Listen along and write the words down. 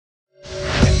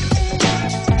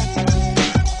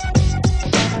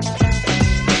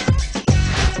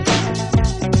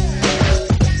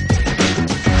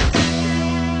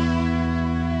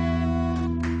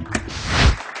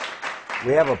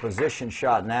have a position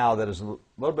shot now that is a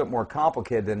little bit more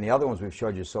complicated than the other ones we've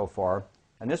showed you so far.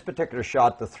 In this particular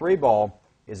shot, the 3 ball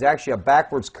is actually a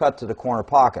backwards cut to the corner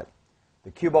pocket.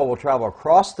 The cue ball will travel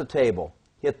across the table,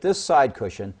 hit this side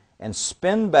cushion, and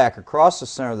spin back across the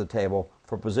center of the table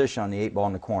for position on the 8 ball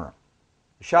in the corner.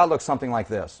 The shot looks something like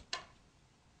this.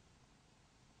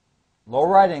 Low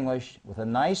right English with a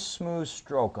nice smooth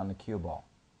stroke on the cue ball.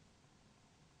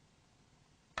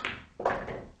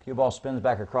 Cue ball spins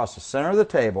back across the center of the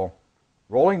table,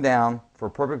 rolling down for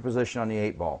a perfect position on the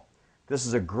 8 ball. This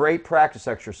is a great practice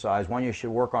exercise, one you should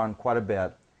work on quite a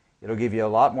bit. It'll give you a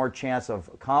lot more chance of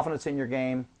confidence in your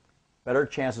game, better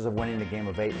chances of winning the game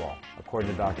of 8 ball,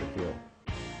 according to Dr. Field.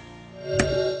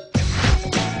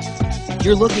 If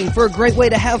you're looking for a great way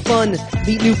to have fun,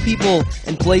 meet new people,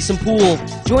 and play some pool,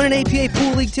 join an APA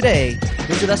Pool League today.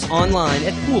 Visit us online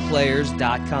at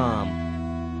poolplayers.com.